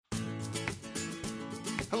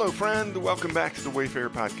Hello, friend. Welcome back to the Wayfarer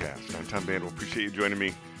Podcast. I'm Tom Vandal. Appreciate you joining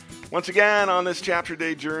me once again on this chapter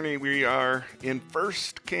day journey. We are in 1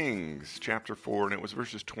 Kings chapter 4, and it was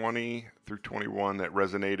verses 20 through 21 that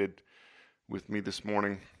resonated with me this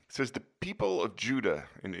morning. It says, "The people of Judah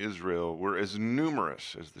and Israel were as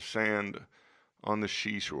numerous as the sand on the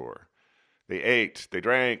seashore. They ate, they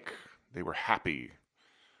drank, they were happy.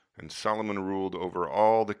 And Solomon ruled over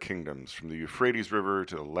all the kingdoms, from the Euphrates River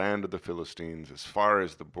to the land of the Philistines, as far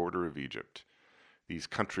as the border of Egypt. These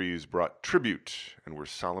countries brought tribute and were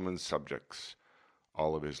Solomon's subjects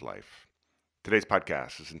all of his life." Today's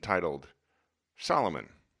podcast is entitled, Solomon,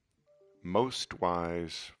 Most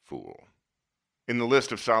Wise Fool. In the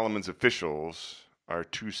list of Solomon's officials are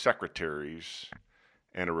 2 secretaries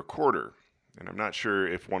and a recorder. And I'm not sure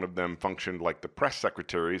if one of them functioned like the press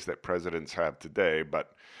secretaries that presidents have today,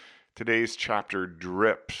 but today's chapter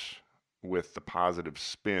drips with the positive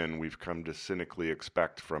spin we've come to cynically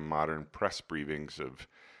expect from modern press briefings of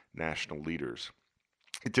national leaders.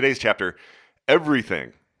 In today's chapter,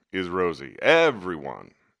 everything is rosy.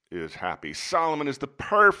 Everyone is happy. Solomon is the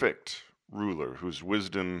perfect ruler whose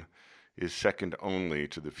wisdom is second only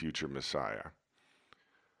to the future Messiah.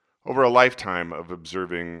 Over a lifetime of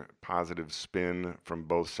observing positive spin from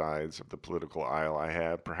both sides of the political aisle, I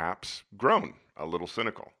have perhaps grown a little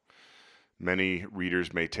cynical. Many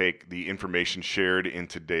readers may take the information shared in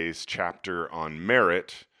today's chapter on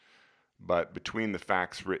merit, but between the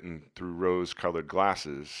facts written through rose-colored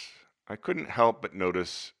glasses, I couldn't help but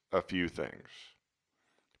notice a few things.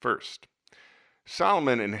 First,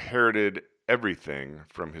 Solomon inherited everything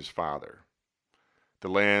from his father. The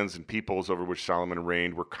lands and peoples over which Solomon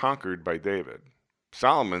reigned were conquered by David.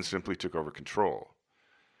 Solomon simply took over control.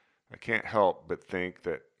 I can't help but think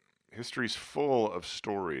that history's full of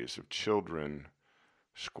stories of children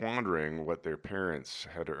squandering what their parents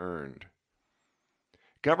had earned.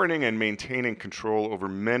 Governing and maintaining control over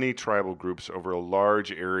many tribal groups over a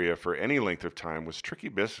large area for any length of time was tricky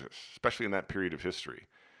business, especially in that period of history.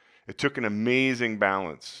 It took an amazing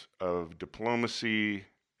balance of diplomacy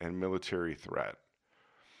and military threat.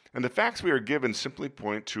 And the facts we are given simply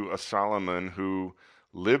point to a Solomon who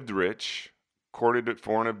lived rich, courted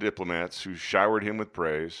foreign diplomats who showered him with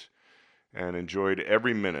praise, and enjoyed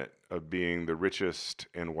every minute of being the richest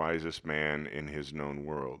and wisest man in his known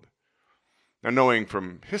world. Now, knowing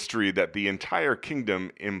from history that the entire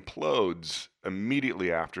kingdom implodes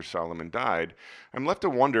immediately after Solomon died, I'm left to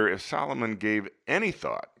wonder if Solomon gave any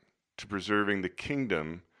thought to preserving the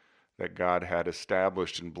kingdom that God had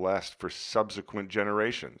established and blessed for subsequent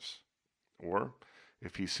generations, or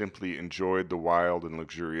if he simply enjoyed the wild and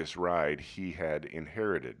luxurious ride he had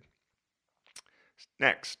inherited.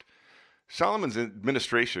 Next, Solomon's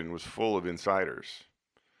administration was full of insiders.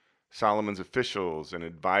 Solomon's officials and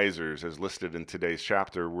advisors, as listed in today's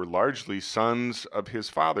chapter, were largely sons of his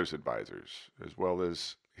father's advisors, as well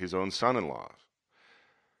as his own son-in-laws.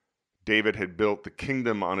 David had built the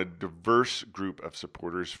kingdom on a diverse group of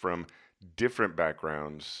supporters from different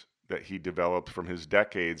backgrounds that he developed from his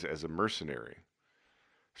decades as a mercenary.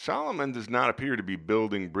 Solomon does not appear to be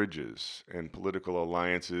building bridges and political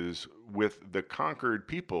alliances with the conquered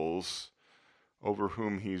peoples over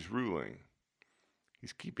whom he's ruling.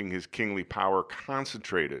 He's keeping his kingly power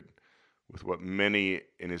concentrated with what many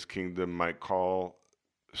in his kingdom might call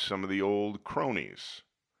some of the old cronies.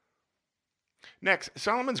 Next,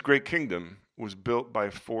 Solomon's great kingdom was built by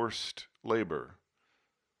forced labor.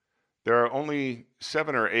 There are only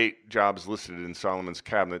 7 or 8 jobs listed in Solomon's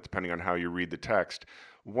cabinet, depending on how you read the text.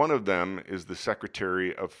 One of them is the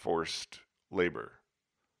Secretary of Forced Labor.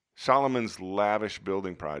 Solomon's lavish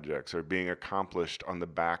building projects are being accomplished on the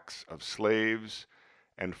backs of slaves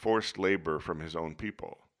and forced labor from his own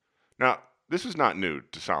people. Now, this is not new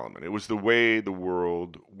to Solomon. It was the way the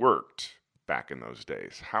world worked back in those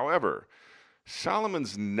days. However,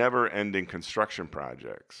 Solomon's never-ending construction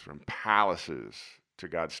projects, from palaces to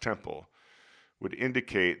God's temple, would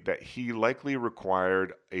indicate that he likely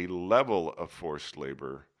required a level of forced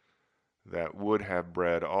labor that would have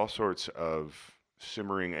bred all sorts of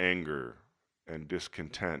simmering anger and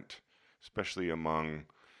discontent, especially among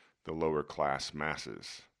the lower class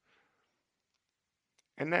masses.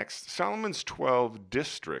 And next, Solomon's 12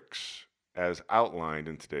 districts, as outlined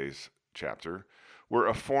in today's chapter, were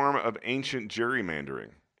a form of ancient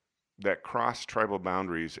gerrymandering that crossed tribal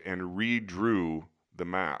boundaries and redrew the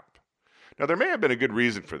map. Now, there may have been a good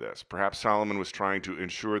reason for this. Perhaps Solomon was trying to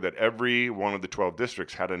ensure that every one of the 12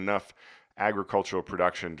 districts had enough agricultural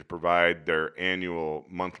production to provide their annual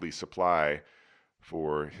monthly supply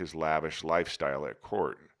for his lavish lifestyle at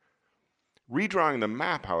court. Redrawing the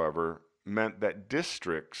map, however, meant that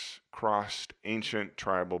districts crossed ancient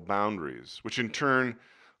tribal boundaries, which in turn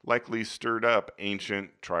likely stirred up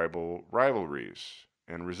ancient tribal rivalries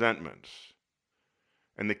and resentments.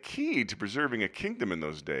 And the key to preserving a kingdom in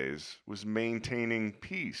those days was maintaining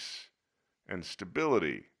peace and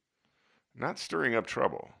stability, not stirring up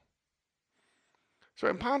trouble. So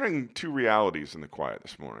I'm pondering two realities in the quiet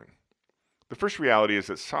this morning. The first reality is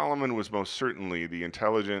that Solomon was most certainly the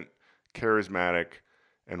intelligent, charismatic,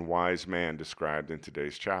 and wise man described in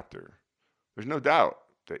today's chapter. There's no doubt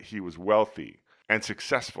that he was wealthy and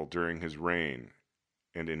successful during his reign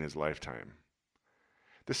and in his lifetime.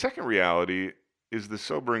 The second reality is the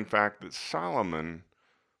sobering fact that Solomon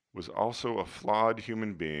was also a flawed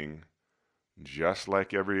human being, just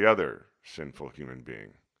like every other sinful human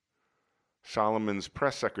being. Solomon's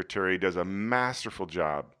press secretary does a masterful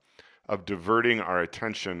job of diverting our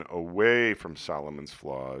attention away from Solomon's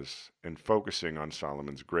flaws and focusing on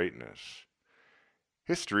Solomon's greatness.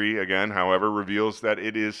 History, again, however, reveals that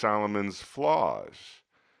it is Solomon's flaws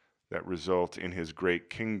that result in his great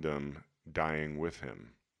kingdom dying with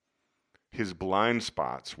him. His blind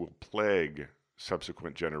spots will plague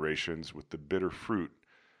subsequent generations with the bitter fruit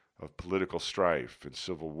of political strife and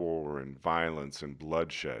civil war and violence and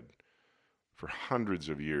bloodshed for hundreds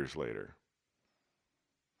of years later.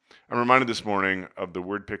 I'm reminded this morning of the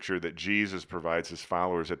word picture that Jesus provides his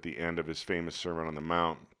followers at the end of his famous Sermon on the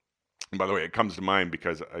Mount. And by the way, it comes to mind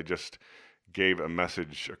because I just gave a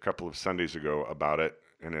message a couple of Sundays ago about it,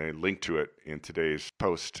 and I linked to it in today's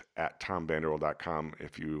post at tomvanderwell.com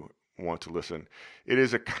if you want to listen. It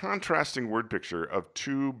is a contrasting word picture of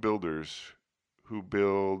two builders who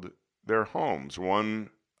build their homes.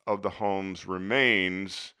 One of the homes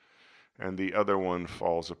remains and the other one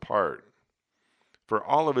falls apart. For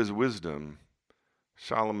all of his wisdom,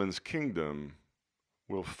 Solomon's kingdom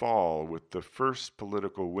will fall with the first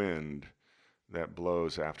political wind that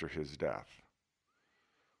blows after his death.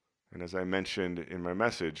 And as I mentioned in my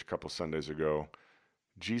message a couple Sundays ago,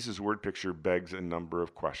 Jesus' word picture begs a number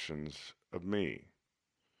of questions of me.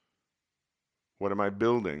 What am I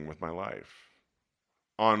building with my life?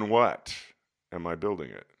 On what am I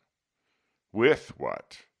building it? With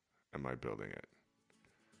what am I building it?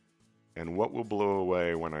 And what will blow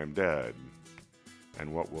away when I'm dead?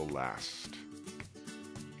 And what will last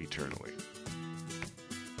eternally?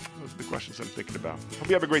 Those are the questions I'm thinking about. Hope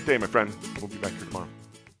you have a great day, my friend. We'll be back here tomorrow.